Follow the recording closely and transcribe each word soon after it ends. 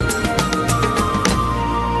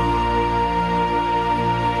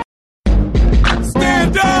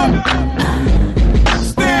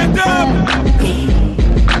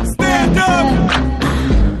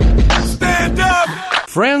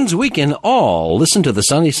means we can all listen to the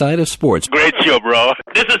sunny side of sports. Great show, bro.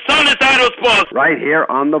 This is Sunny Side of Sports. Right here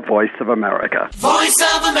on the Voice of America. Voice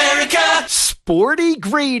of America. Sporty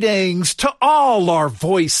greetings to all our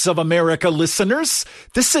Voice of America listeners.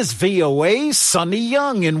 This is VOA's Sonny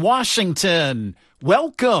Young in Washington.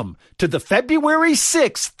 Welcome to the February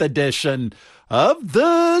 6th edition of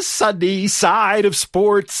the Sunny Side of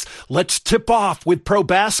Sports. Let's tip off with pro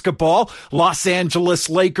basketball. Los Angeles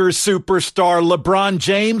Lakers superstar LeBron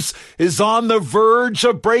James is on the verge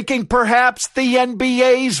of breaking perhaps the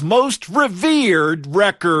NBA's most revered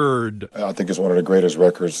record. I think it's one of the greatest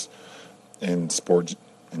records in sports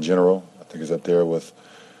in general. I think it's up there with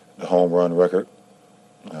the home run record,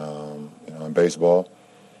 in baseball.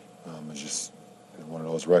 It's just one of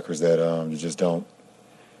those records that you just don't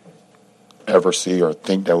ever see or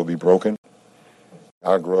think that would be broken.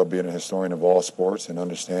 I grew up being a historian of all sports and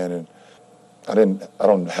understanding. I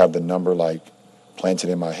don't have the number like planted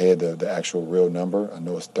in my head, the actual real number. I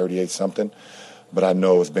know it's 38 something, but I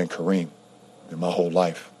know it's been Kareem in my whole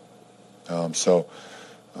life. It's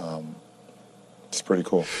pretty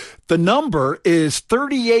cool. The number is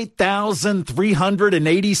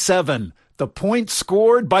 38,387. The points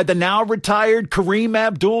scored by the now retired Kareem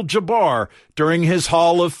Abdul-Jabbar during his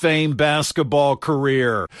Hall of Fame basketball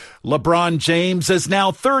career. LeBron James is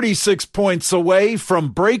now 36 points away from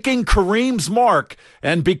breaking Kareem's mark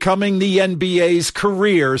and becoming the NBA's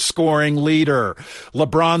career scoring leader.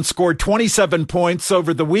 LeBron scored 27 points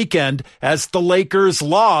over the weekend as the Lakers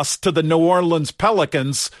lost to the New Orleans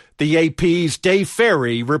Pelicans. The AP's Dave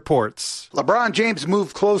Ferry reports. LeBron James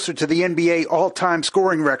moved closer to the NBA all-time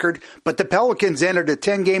scoring record, but the Pelicans entered a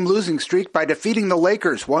 10-game losing streak by defeating the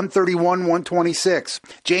Lakers 131-126.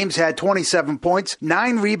 James had 27 points,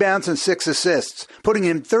 9 rebounds, and 6 assists, putting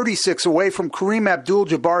him 36 away from Kareem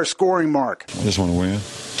Abdul-Jabbar's scoring mark. I just want to win,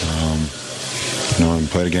 and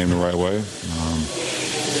play the game the right way.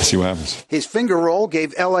 See what happens. His finger roll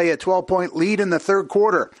gave L.A. a 12-point lead in the third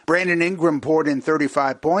quarter. Brandon Ingram poured in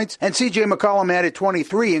 35 points, and C.J. McCollum added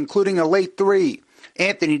 23, including a late three.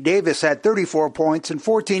 Anthony Davis had 34 points and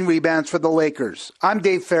 14 rebounds for the Lakers. I'm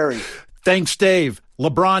Dave Ferry. Thanks, Dave.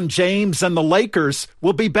 LeBron James and the Lakers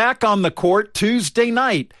will be back on the court Tuesday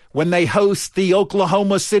night when they host the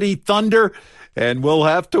Oklahoma City Thunder, and we'll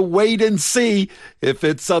have to wait and see if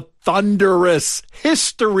it's a thunderous,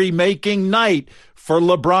 history-making night for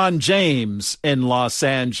LeBron James in Los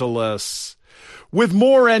Angeles. With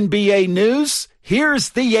more NBA news, here's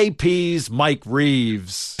the AP's Mike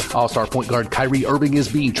Reeves. All-star point guard Kyrie Irving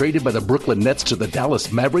is being traded by the Brooklyn Nets to the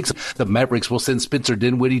Dallas Mavericks. The Mavericks will send Spencer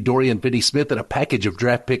Dinwiddie, Dorian Finney-Smith, and a package of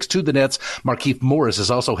draft picks to the Nets. Markieff Morris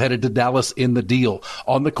is also headed to Dallas in the deal.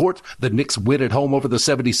 On the court, the Knicks win at home over the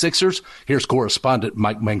 76ers. Here's correspondent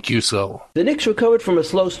Mike Mancuso. The Knicks recovered from a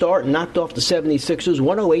slow start and knocked off the 76ers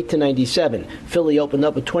 108-97. Philly opened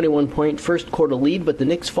up a 21-point first-quarter lead, but the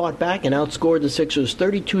Knicks fought back and outscored the Sixers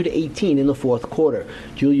 32-18 in the fourth quarter.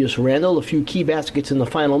 Julius Randle, a few key baskets in the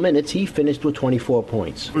final minutes, he finished with 24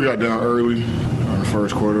 points. We got down early in the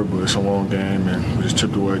first quarter, but it's a long game, and we just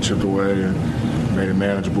chipped away, and made it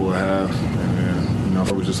manageable at half.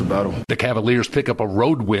 It was just a battle. The Cavaliers pick up a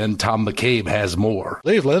road win. Tom McCabe has more.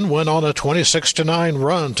 Cleveland went on a 26-9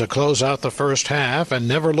 run to close out the first half and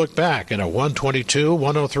never looked back in a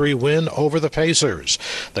 122-103 win over the Pacers.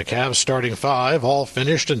 The Cavs' starting five all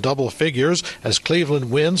finished in double figures as Cleveland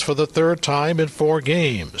wins for the third time in 4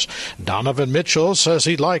 games. Donovan Mitchell says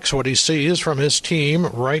he likes what he sees from his team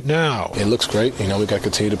right now. It looks great. We got to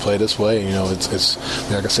continue to play this way. It's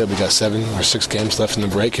like I said, we got 7 or 6 games left in the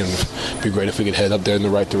break, and it'd be great if we could head up there in the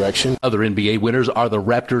right direction. Other NBA winners are the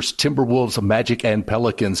Raptors, Timberwolves, Magic, and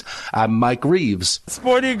Pelicans. I'm Mike Reeves.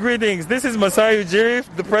 Sporty greetings. This is Masai Ujiri,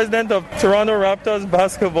 the president of Toronto Raptors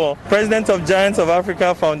Basketball, president of Giants of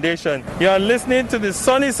Africa Foundation. You are listening to the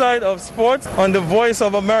Sunny Side of Sports on the Voice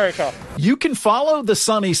of America. You can follow the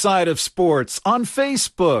Sunny Side of Sports on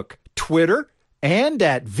Facebook, Twitter, and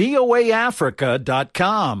at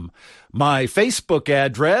voaafrica.com. My Facebook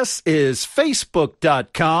address is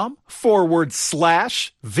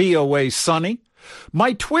facebook.com/VOA Sunny.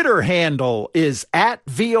 My Twitter handle is at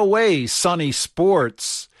VOA Sunny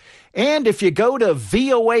Sports. And if you go to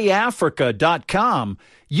voaafrica.com,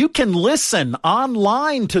 you can listen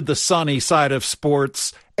online to the Sunny Side of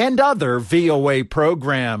Sports and other VOA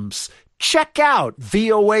programs. Check out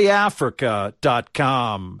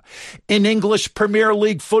voaafrica.com. In English Premier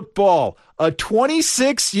League football, a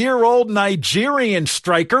 26-year-old Nigerian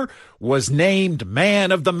striker was named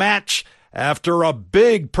man of the match after a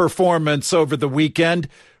big performance over the weekend.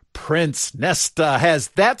 Prince Nesta has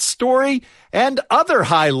that story and other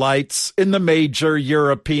highlights in the major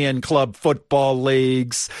European club football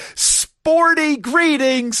leagues. Sporty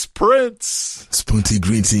greetings, Prince. Sporty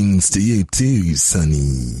greetings to you too,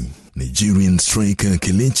 Sonny. Nigerian striker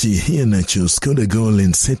Kelechi Iheanacho scored a goal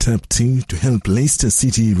and set up two to help Leicester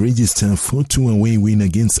City register 4-2 away win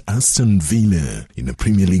against Aston Villa in a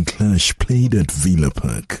Premier League clash played at Villa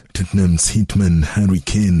Park. Tottenham's hitman Harry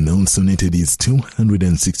Kane also netted his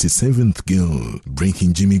 267th goal,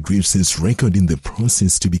 breaking Jimmy Greaves' record in the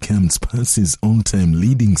process to become Spurs' all-time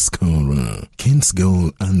leading scorer. Kane's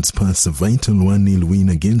goal earned Spurs a vital 1-0 win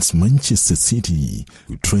against Manchester City,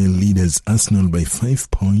 who trail leaders Arsenal by 5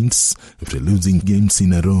 points after losing games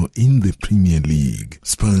in a row in the Premier League.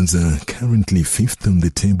 Spurs are currently 5th on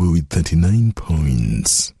the table with 39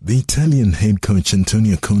 points. The Italian head coach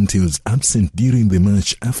Antonio Conte was absent during the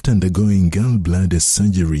match after undergoing gallbladder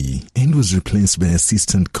surgery and was replaced by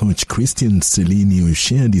assistant coach Christian Stellini, who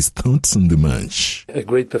shared his thoughts on the match. A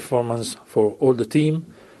great performance for all the team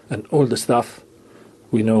and all the staff.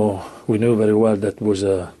 We know very well that was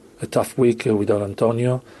a tough week without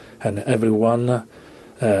Antonio, and everyone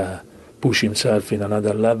push himself in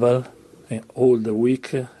another level all the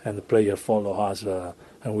week, and the players follow us,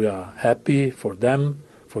 and we are happy for them,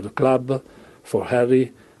 for the club, for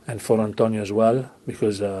Harry, and for Antonio as well,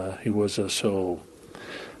 because he was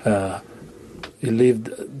he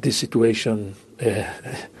lived this situation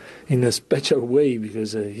in a special way,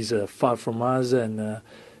 because he's far from us and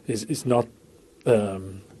is not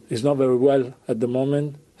very well at the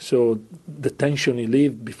moment. So the tension he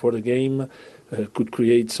lived before the game could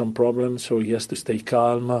create some problems, so he has to stay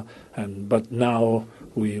calm. But now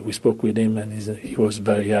we spoke with him, and he was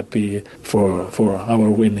very happy for our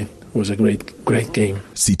winning. It was a great game.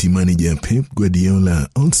 City manager Pep Guardiola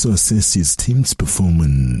also assessed his team's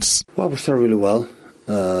performance. Well, we started really well.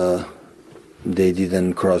 They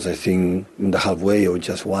didn't cross, I think, in the halfway or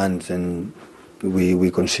just once, and we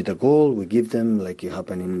conceded a goal. We give them, like it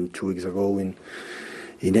happened 2 weeks ago in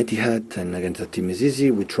Etihad, and against the team is easy.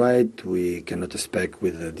 We tried. We cannot expect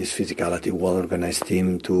with this physicality, well-organized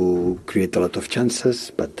team to create a lot of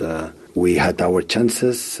chances, but we had our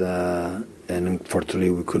chances, and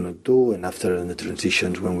unfortunately we could not do. And after the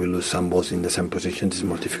transitions, when we lose some balls in the same positions, it's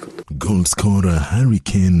more difficult. Goal scorer Harry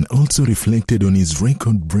Kane also reflected on his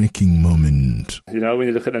record-breaking moment. You know, when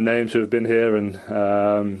you look at the names who have been here, and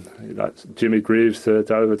like Jimmy Greaves to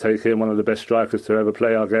overtake him, one of the best strikers to ever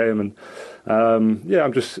play our game, and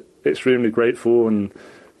I'm just extremely grateful. And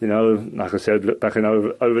you know, like I said, look back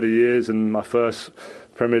over the years, and my first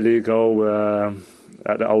Premier League goal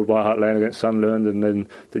at the old White Hart Lane against Sunderland, and then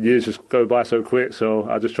the years just go by so quick. So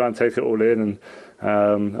I just try and take it all in, and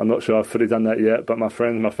I'm not sure I've fully done that yet. But my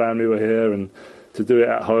friends, my family were here, and to do it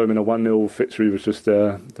at home in a 1-0 victory was just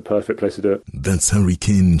the perfect place to do it. That's Harry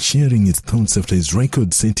Kane sharing his thoughts after his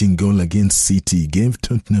record-setting goal against City gave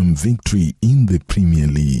Tottenham victory in the Premier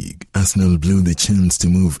League. Arsenal blew the chance to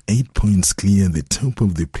move 8 points clear the top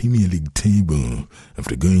of the Premier League table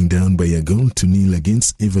after going down by 1-0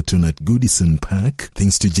 against Everton at Goodison Park,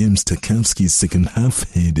 thanks to James Tarkowski's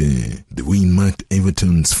second-half header. The win marked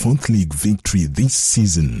Everton's 4th league victory this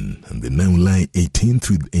season, and they now lie 18th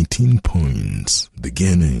with 18 points. The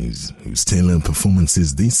Gunners, whose stellar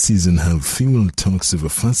performances this season have fueled talks of a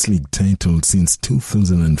first league title since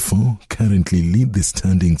 2004, currently lead the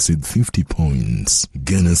standings with 50 points.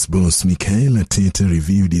 Gunners boss Mikel Arteta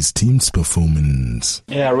reviewed his team's performance.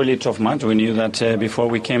 Yeah, a really tough match. We knew that before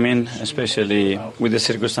we came in, especially with the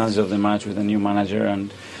circumstances of the match, with the new manager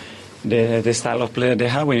and the style of play they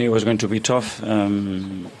had, we knew it was going to be tough.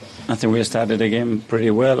 I think we started the game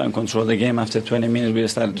pretty well and controlled the game. After 20 minutes, we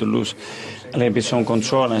started to lose a little bit some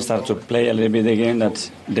control and started to play a little bit the game that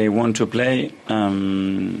they want to play.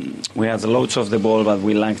 We had loads of the ball, but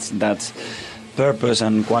we lacked that purpose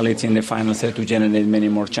and quality in the final third to generate many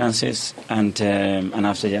more chances. And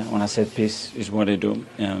after, on a set piece is what they do.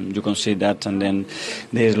 You can see that, and then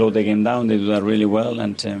they slow the game down. They do that really well,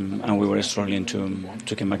 and we were struggling to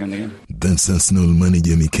come back in the game. That's Arsenal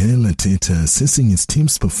manager Mikel Arteta assessing his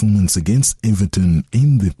team's performance against Everton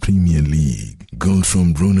in the Premier League. Goal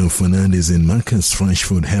from Bruno Fernandes and Marcus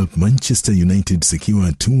Rashford helped Manchester United secure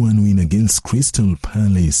a 2-1 win against Crystal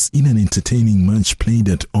Palace in an entertaining match played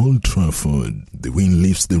at Old Trafford. The win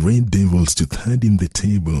lifts the Red Devils to 3rd in the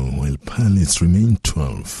table, while Palace remain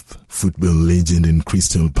 12th. Football legend and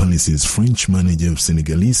Crystal Palace's French manager of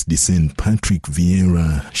Senegalese descent, Patrick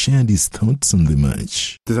Vieira, shared his thoughts on the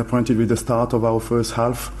match. Disappointed with the start of our first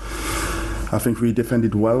half. I think we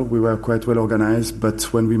defended well. We were quite well organized, but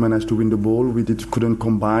when we managed to win the ball, we couldn't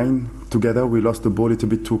combine together. We lost the ball a little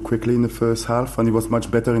bit too quickly in the first half, and it was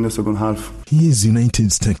much better in the second half. Here's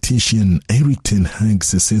United's tactician Erik ten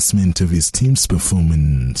Hag's assessment of his team's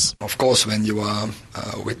performance. Of course, when you are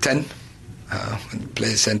with 10, when the play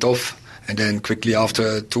is sent off, and then quickly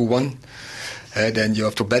after 2-1, then you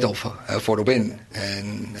have to battle for the win.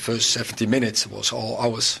 And the first 70 minutes was all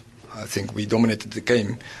ours. I think we dominated the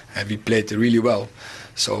game and we played really well.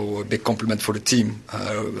 So a big compliment for the team,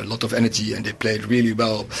 a lot of energy, and they played really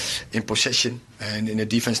well in possession and in a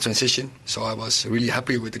defense transition. So I was really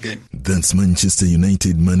happy with the game. That's Manchester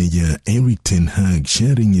United manager Erik ten Hag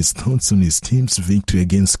sharing his thoughts on his team's victory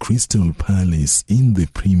against Crystal Palace in the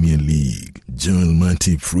Premier League. Joel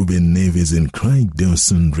Matip, Ruben Neves and Craig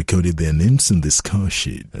Dawson recorded their names on the score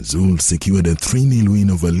sheet as Wolves secured a 3-0 win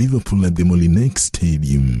over Liverpool at the Molineux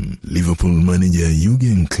Stadium. Liverpool manager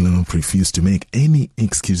Jurgen Klopp refused to make any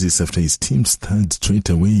excuses after his team's third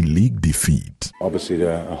straight-away league defeat. Obviously,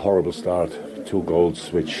 a horrible start. 2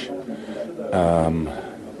 goals which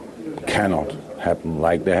cannot happen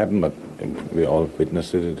like they happened, but we all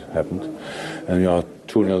witnessed it happened. And we are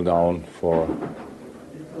 2-0 down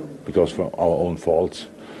because of our own faults,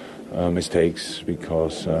 mistakes,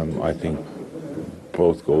 because I think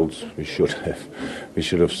both goals we should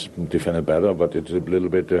have defended better, but it's a little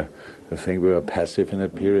bit I think we were passive in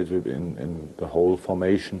that period in the whole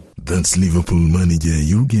formation. That's Liverpool manager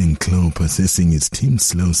Jurgen Klopp assessing his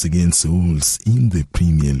team's loss against Wolves in the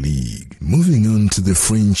Premier League. Moving on to the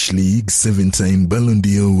French League, 7-time Ballon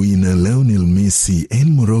d'Or winner Lionel Messi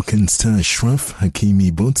and Moroccan star Achraf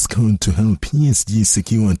Hakimi both scored to help PSG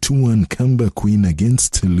secure a 2-1 comeback win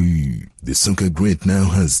against Toulouse. The soccer great now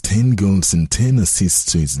has 10 goals and 10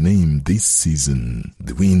 assists to his name this season.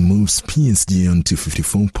 The win moves PSG on to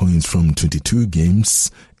 54 points from 22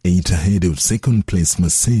 games, 8 ahead of second place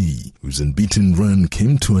Marseille, whose unbeaten run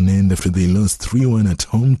came to an end after they lost 3-1 at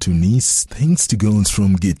home to Nice, thanks to goals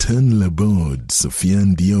from Gaetan Laborde,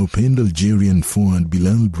 Sofiane Diop and Algerian forward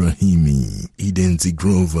Bilal Brahimi. Eden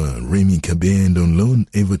Zigrova, Remy Cabet and on loan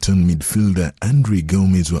Everton midfielder Andre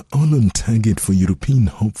Gomez were all on target for European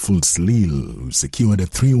hopefuls Lille, who secured a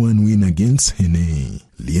 3-1 win against Rennes.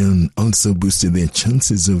 Lyon also boosted their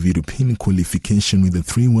chances of European qualification with a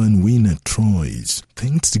 3-1 win at Troyes,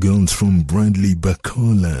 thanks to goals from Bradley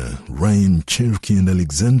Barcola, Ryan Cherki and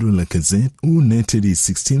Alexandre Lacazette, who netted his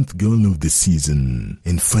 16th goal of the season.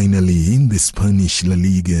 And finally, in the Spanish La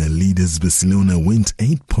Liga, leaders Barcelona went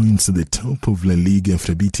 8 points at the top of La Liga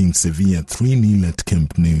after beating Sevilla 3-0 at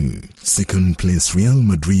Camp Nou. Second place Real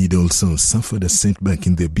Madrid also suffered a setback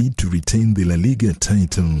in their bid to retain the La Liga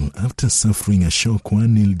title after suffering a shock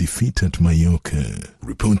 1-0 defeat at Mallorca.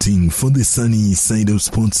 Reporting for the sunny side of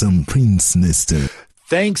sports, I'm Prince Nestor.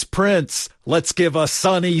 Thanks, Prince. Let's give a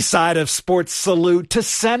sunny side of sports salute to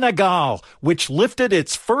Senegal, which lifted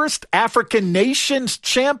its first African Nations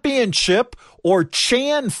Championship, or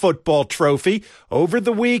CHAN football trophy, over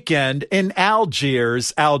the weekend in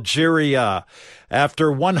Algiers, Algeria.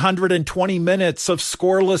 After 120 minutes of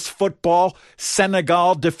scoreless football,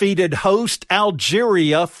 Senegal defeated host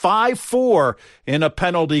Algeria 5-4 in a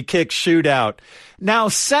penalty kick shootout. Now,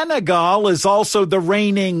 Senegal is also the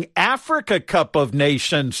reigning Africa Cup of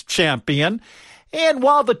Nations champion, and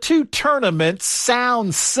while the two tournaments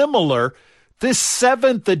sound similar, this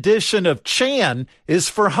 7th edition of CHAN is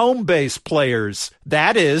for home-based players.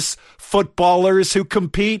 That is, footballers who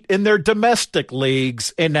compete in their domestic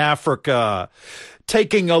leagues in Africa.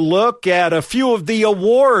 Taking a look at a few of the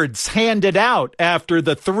awards handed out after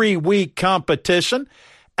the 3-week competition,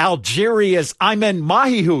 Algeria's Aymen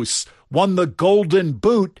Mahihous won the Golden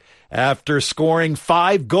Boot after scoring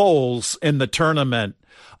 5 goals in the tournament.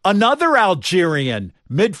 Another Algerian,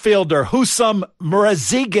 midfielder Houssam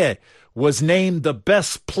Mrazige, was named the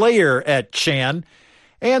best player at CHAN,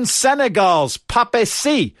 and Senegal's Pape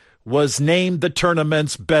Sy was named the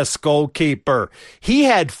tournament's best goalkeeper. He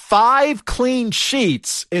had 5 clean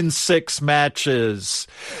sheets in 6 matches.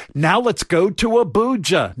 Now let's go to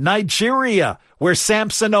Abuja, Nigeria, where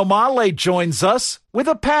Samson Omale joins us with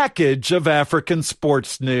a package of African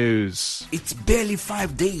sports news. It's barely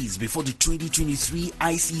 5 days before the 2023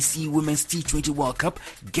 ICC Women's T20 World Cup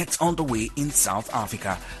gets underway in South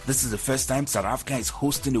Africa. This is the first time South Africa is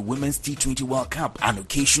hosting the Women's T20 World Cup, an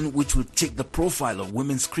occasion which will take the profile of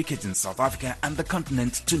women's cricket in South Africa and the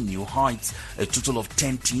continent to new heights. A total of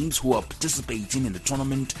 10 teams who are participating in the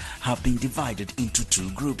tournament have been divided into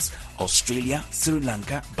 2 groups: Australia, Sri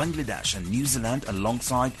Lanka, Bangladesh and New Zealand Zealand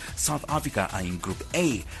alongside South Africa are in Group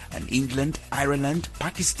A, and England, Ireland,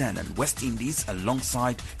 Pakistan and West Indies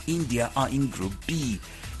alongside India are in Group B.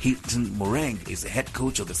 Hilton Moreng is the head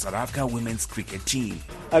coach of the South Africa women's cricket team.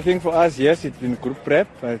 I think for us, yes, it's been group prep,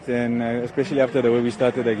 but then, especially after the way we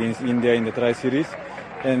started against India in the Tri-Series,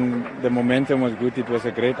 and the momentum was good. It was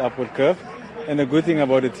a great upward curve. And the good thing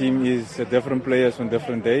about the team is different players on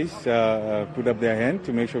different days put up their hand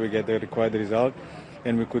to make sure we get the required result.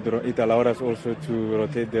 And it allowed us also to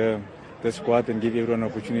rotate the squad and give everyone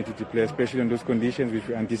an opportunity to play, especially in those conditions which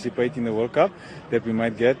we anticipate in the World Cup that we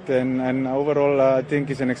might get. And overall, I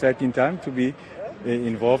think it's an exciting time to be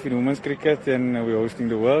involved in women's cricket, and we're hosting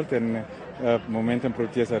the world, and Momentum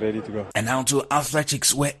Proteas are ready to go. And now to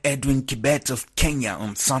athletics, where Edwin Kibet of Kenya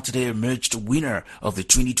on Saturday emerged winner of the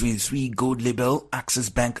 2023 Gold Label Access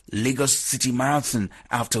Bank Lagos City Marathon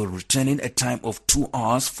after returning a time of 2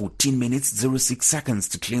 hours, 14 minutes, 06 seconds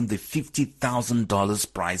to claim the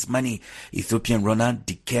 $50,000 prize money. Ethiopian runner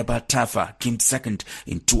Dikeba Tafa came second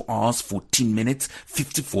in 2 hours, 14 minutes,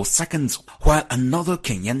 54 seconds, while another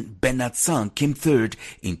Kenyan, Bernard Sang, came third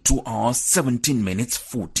in 2 hours, 17 minutes,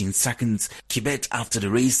 14 seconds. Kibet, after the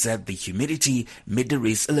race, said the humidity made the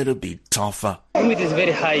race a little bit tougher. Humidity is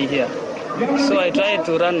very high here, so I tried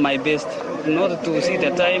to run my best. In order to see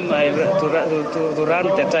the time, to run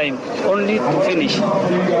the time, only to finish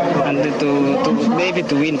and to maybe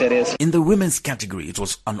to win the race. In the women's category, it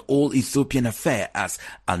was an all-Ethiopian affair as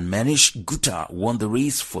Almenish Guta won the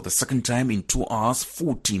race for the second time in 2 hours,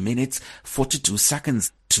 40 minutes, 42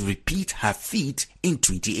 seconds. To repeat her feat in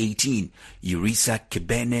 2018. Urisa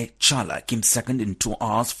Kebene Chala came second in 2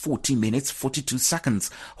 hours, 40 minutes, 42 seconds,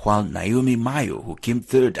 while Naomi Mayo, who came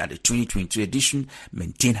third at the 2022 edition,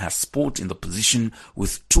 maintained her spot in the position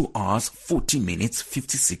with 2 hours, 40 minutes,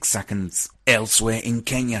 56 seconds. Elsewhere in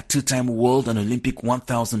Kenya, two-time world and Olympic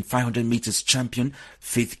 1,500 meters champion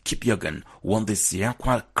Faith Kipyegon won the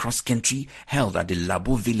Sirakwa cross-country held at the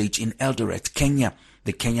Labo village in Eldoret, Kenya.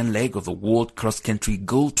 The Kenyan leg of the World Cross Country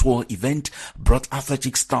Gold Tour event brought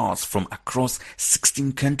athletic stars from across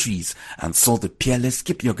 16 countries and saw the peerless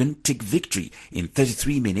Kipyegon take victory in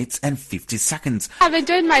 33 minutes and 50 seconds. I've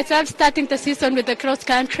enjoyed myself starting the season with the cross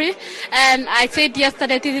country, and I said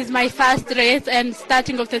yesterday this is my first race and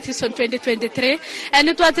starting of the season 2023, and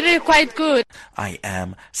it was really quite good. I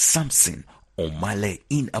am Samson Omale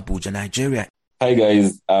in Abuja, Nigeria. Hi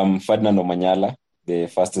guys, I'm Ferdinand Omanyala, the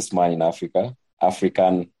fastest man in Africa.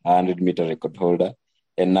 African 100-meter record holder.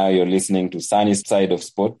 And now you're listening to Sunny's Side of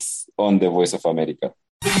Sports on the Voice of America.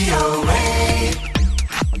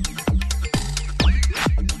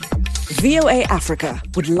 VOA Africa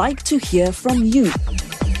would like to hear from you.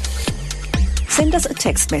 Send us a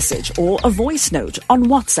text message or a voice note on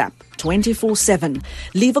WhatsApp 24/7.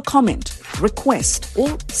 Leave a comment, request,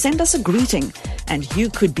 or send us a greeting, and you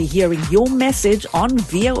could be hearing your message on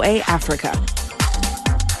VOA Africa.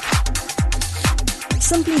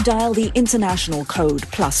 Simply dial the international code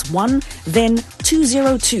 +1, then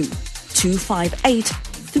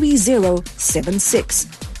 202-258-3076.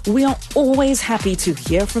 We are always happy to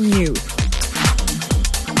hear from you.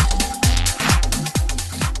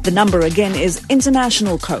 The number again is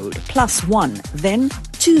international code +1, then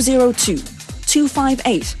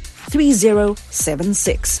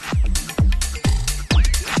 202-258-3076.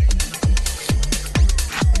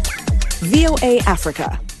 VOA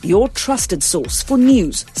Africa, your trusted source for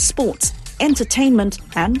news, sports, entertainment,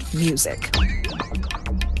 and music.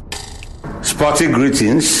 Sporting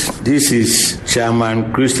greetings. This is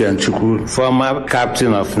Chairman Christian Chukwu, former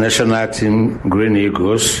captain of national team Green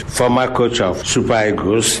Eagles, former coach of Super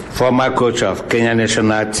Eagles, former coach of Kenya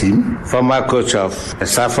national team, former coach of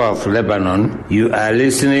Safa of Lebanon. You are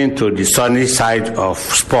listening to the Sunny Side of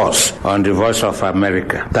Sports on the Voice of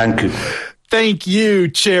America. Thank you. Thank you,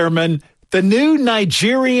 Chairman. The new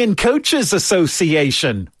Nigerian Coaches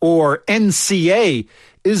Association, or NCA,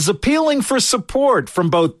 is appealing for support from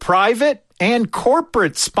both private and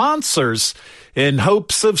corporate sponsors in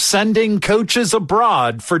hopes of sending coaches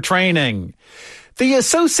abroad for training. The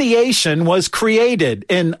association was created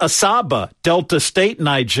in Asaba, Delta State,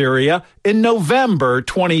 Nigeria, in November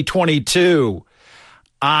 2022.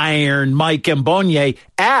 Iron Mike Mbonye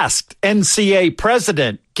asked NCA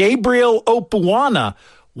President Gabriel Opuwana,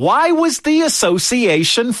 why was the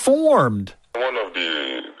association formed? One of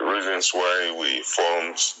the reasons why we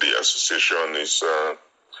formed the association is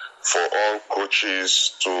for all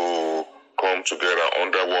coaches to come together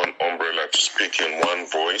under one umbrella to speak in one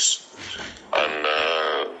voice and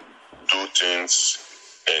do things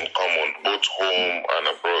in common, both home and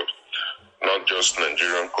abroad. not just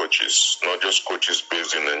Nigerian coaches, not just coaches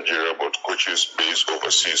based in Nigeria, but coaches based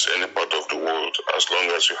overseas, any part of the world, as long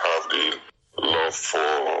as you have the love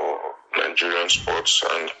for Nigerian sports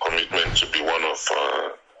and commitment to be one of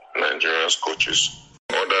Nigeria's coaches.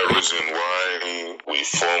 Another reason why we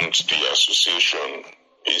formed the association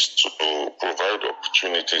is to provide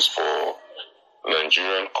opportunities for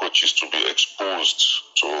Nigerian coaches to be exposed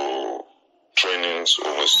to trainings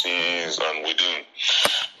overseas and within.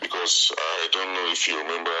 Because I don't know if you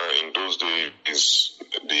remember, in those days,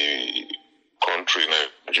 the country,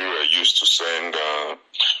 Nigeria, used to send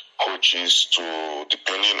coaches to,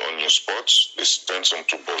 depending on your sports, they sent some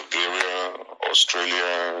to Bulgaria,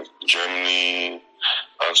 Australia, Germany,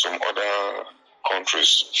 and some other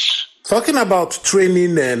countries. Talking about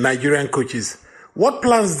training Nigerian coaches, what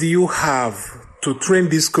plans do you have to train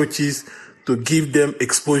these coaches to give them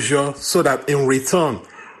exposure so that in return,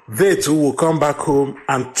 they too will come back home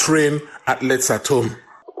and train athletes at home?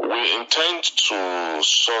 We intend to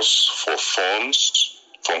source for funds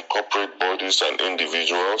from corporate bodies and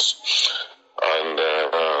individuals, and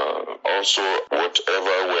also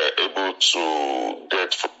whatever we're able to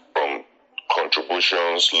get from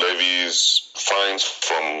contributions, levies, fines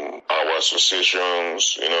from our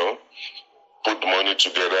associations, put money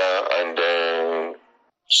together and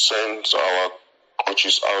send our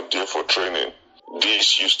coaches out there for training.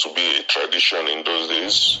 This used to be a tradition in those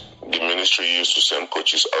days. The ministry used to send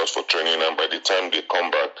coaches out for training, and by the time they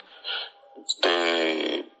come back,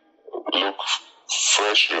 they look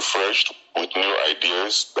fresh, refreshed, with new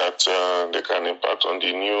ideas that they can impact on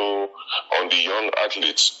the young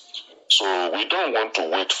athletes. So we don't want to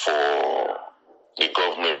wait for the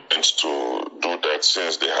government to do that,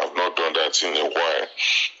 since they have not done that in a while.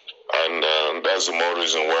 And that's the more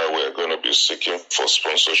reason why we're going to be seeking for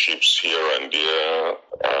sponsorships here and there,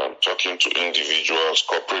 talking to individuals,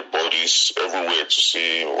 corporate bodies, everywhere to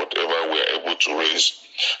see whatever we're able to raise.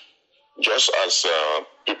 Just as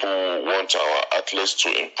people want our athletes to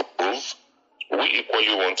improve, we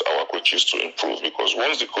equally want our coaches to improve, because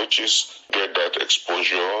once the coaches get that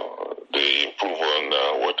exposure, they improve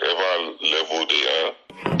on whatever level they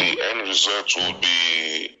are. The end result will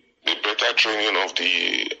be the better training of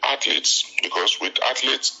the athletes, because with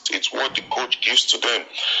athletes, it's what the coach gives to them.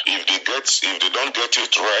 If they don't get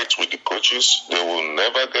it right with the coaches, they will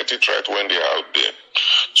never get it right when they're out there.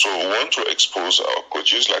 So we want to expose our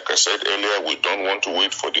coaches. Like I said earlier, we don't want to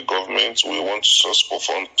wait for the government. We want to source for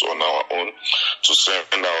funds on our own to send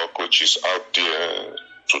our coaches out there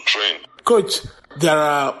to train. Coach, there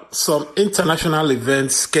are some international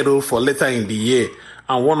events scheduled for later in the year,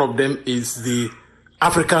 and one of them is the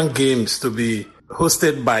African Games to be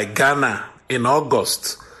hosted by Ghana in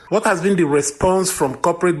August. What has been the response from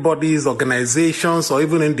corporate bodies, organizations, or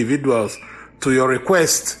even individuals to your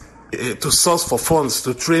request to source for funds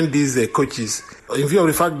to train these coaches, in view of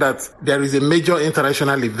the fact that there is a major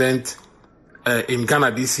international event in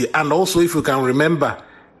Ghana this year? And also, if you can remember,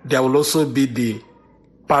 there will also be the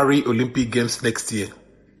Paris Olympic Games next year.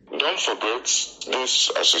 Don't forget, this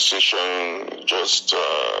association just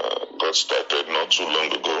got started not too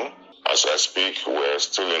long ago. As I speak, we're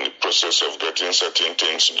still in the process of getting certain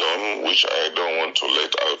things done, which I don't want to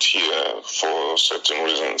let out here for certain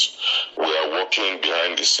reasons. We are working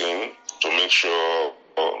behind the scene to make sure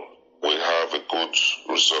we have a good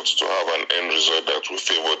result, to have an end result that will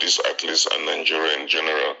favor these athletes and Nigeria in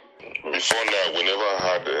general. Before now, we never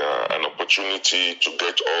had an opportunity to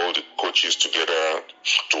get all the coaches together,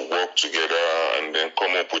 to work together, and then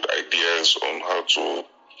come up with ideas on how to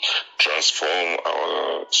transform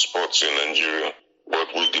our sports in Nigeria. But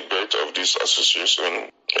with the birth of this association,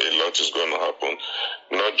 a lot is going to happen.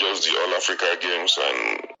 Not just the All Africa Games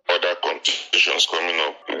and other competitions coming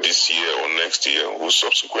up this year or next year or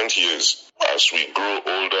subsequent years. As we grow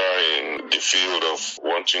older in the field of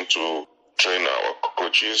wanting to train our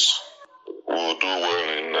coaches, we'll do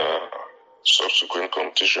well in subsequent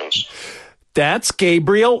competitions. That's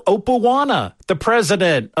Gabriel Opowana, the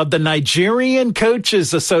president of the Nigerian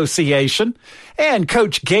Coaches Association. And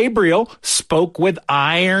Coach Gabriel spoke with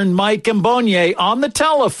Iron Mike Mbonye on the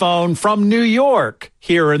telephone from New York,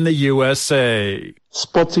 here in the USA.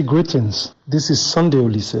 Sporty greetings. This is Sunday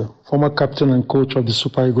Olise, former captain and coach of the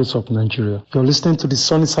Super Eagles of Nigeria. You're listening to the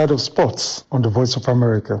sunny side of sports on the Voice of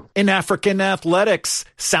America. In African athletics,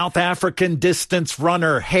 South African distance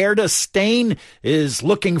runner Gerda Steyn is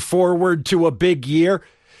looking forward to a big year.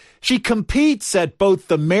 She competes at both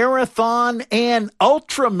the marathon and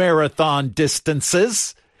ultra-marathon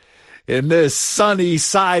distances. In this sunny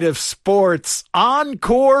side of sports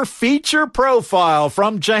encore feature profile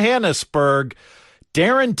from Johannesburg,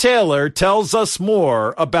 Darren Taylor tells us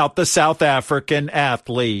more about the South African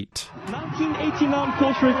athlete. 1989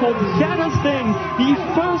 course record, Gerda Steyn, the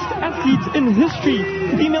first athlete in history,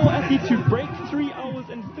 female athlete to break 3 hours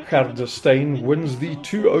and 50 Gerda Steyn wins the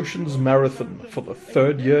Two Oceans Marathon for the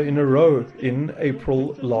third year in a row in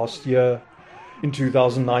April last year. In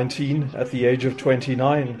 2019, at the age of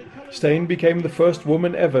 29, Steyn became the first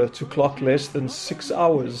woman ever to clock less than 6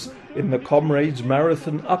 hours in the Comrades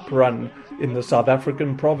Marathon Up Run in the South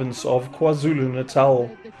African province of KwaZulu-Natal.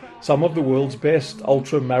 Some of the world's best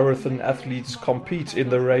ultra-marathon athletes compete in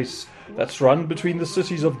the race that's run between the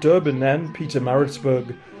cities of Durban and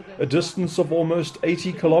Pietermaritzburg, a distance of almost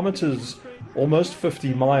 80 kilometers, almost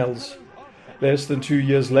 50 miles. Less than 2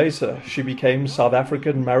 years later, she became South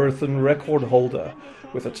African marathon record holder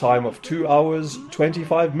with a time of 2 hours,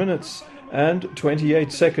 25 minutes and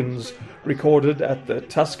 28 seconds recorded at the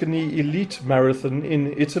Tuscany Elite Marathon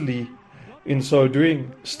in Italy. In so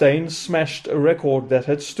doing, Steyn smashed a record that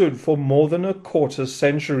had stood for more than a quarter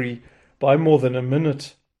century by more than a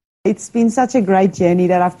minute. It's been such a great journey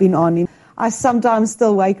that I've been on. I sometimes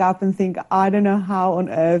still wake up and think, I don't know how on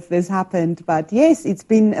earth this happened, but yes, it's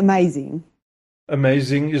been amazing.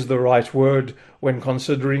 Amazing is the right word when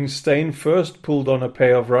considering Steyn first pulled on a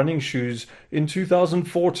pair of running shoes in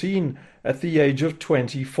 2014 at the age of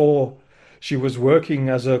 24. She was working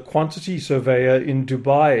as a quantity surveyor in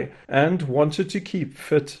Dubai and wanted to keep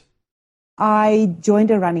fit. I joined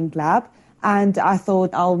a running club and I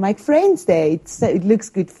thought I'll make friends there. It looks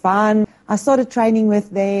good fun. I started training with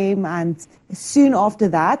them and soon after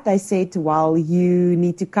that they said, well, you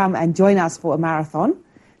need to come and join us for a marathon.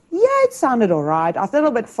 Yeah, it sounded all right. A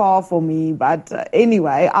little bit far for me, but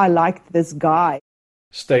anyway, I liked this guy.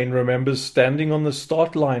 Steyn remembers standing on the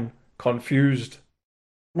start line, confused.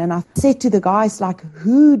 And I said to the guys, like,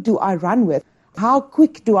 who do I run with? How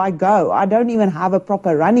quick do I go? I don't even have a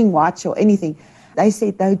proper running watch or anything. They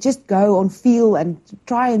said, no, just go on feel and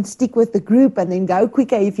try and stick with the group and then go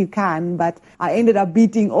quicker if you can. But I ended up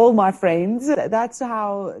beating all my friends. That's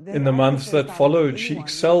how... In the months that followed, she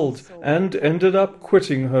excelled and ended up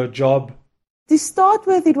quitting her job. To start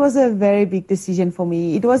with, it was a very big decision for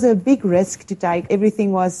me. It was a big risk to take.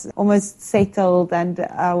 Everything was almost settled and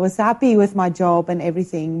I was happy with my job and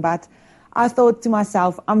everything. But I thought to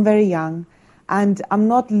myself, I'm very young and I'm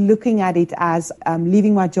not looking at it as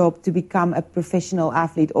leaving my job to become a professional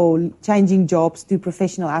athlete or changing jobs to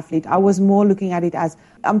professional athlete. I was more looking at it as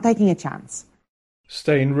I'm taking a chance.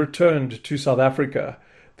 Steyn returned to South Africa.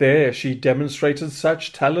 There, she demonstrated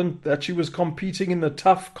such talent that she was competing in the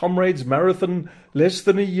tough Comrades Marathon less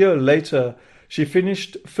than a year later. She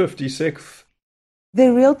finished 56th.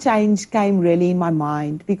 The real change came really in my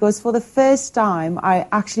mind because for the first time, I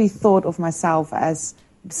actually thought of myself as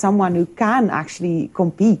someone who can actually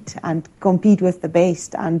compete and compete with the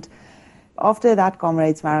best. And after that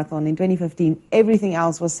Comrades Marathon in 2015, everything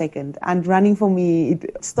else was second. And running for me,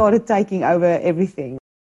 it started taking over everything.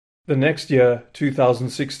 The next year,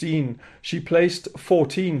 2016, she placed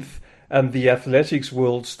 14th and the athletics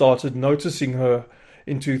world started noticing her.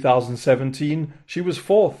 In 2017, she was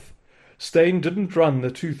 4th. Steyn didn't run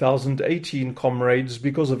the 2018 Comrades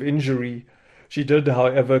because of injury. She did,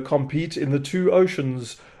 however, compete in the Two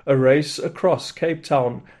Oceans, a race across Cape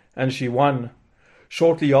Town, and she won.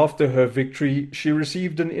 Shortly after her victory, she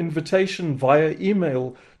received an invitation via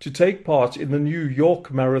email to take part in the New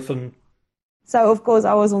York Marathon. So, of course,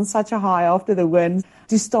 I was on such a high after the win.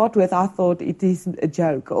 To start with, I thought it is a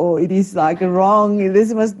joke or it is like wrong,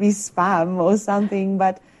 this must be spam or something,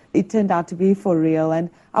 but it turned out to be for real. And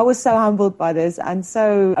I was so humbled by this and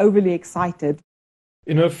so overly excited.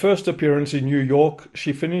 In her first appearance in New York,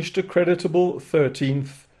 she finished a creditable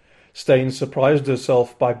 13th. Steyn surprised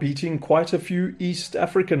herself by beating quite a few East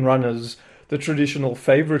African runners, the traditional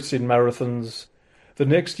favourites in marathons. The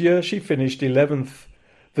next year, she finished 11th.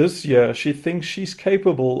 This year, she thinks she's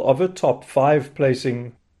capable of a top 5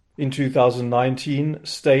 placing. In 2019,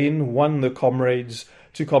 Steyn won the Comrades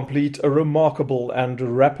to complete a remarkable and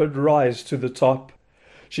rapid rise to the top.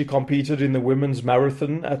 She competed in the women's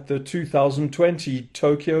marathon at the 2020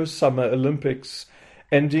 Tokyo Summer Olympics,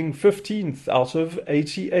 ending 15th out of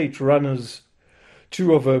 88 runners.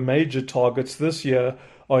 2 of her major targets this year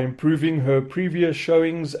are improving her previous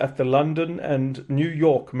showings at the London and New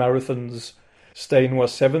York marathons. Steyn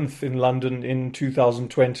was 7th in London in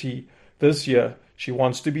 2020. This year, she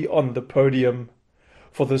wants to be on the podium.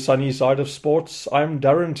 For the Sunny Side of Sports, I'm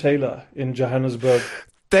Darren Taylor in Johannesburg.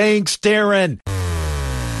 Thanks, Darren.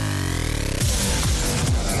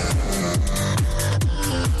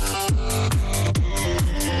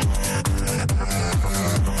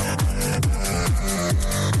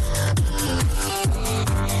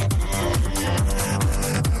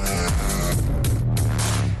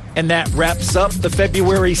 And that wraps up the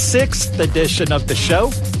February 6th edition of the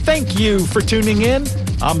show. Thank you for tuning in.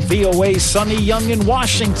 I'm VOA Sonny Young in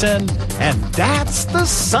Washington, and that's the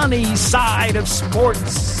sunny side of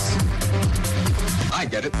sports. I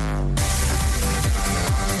get it.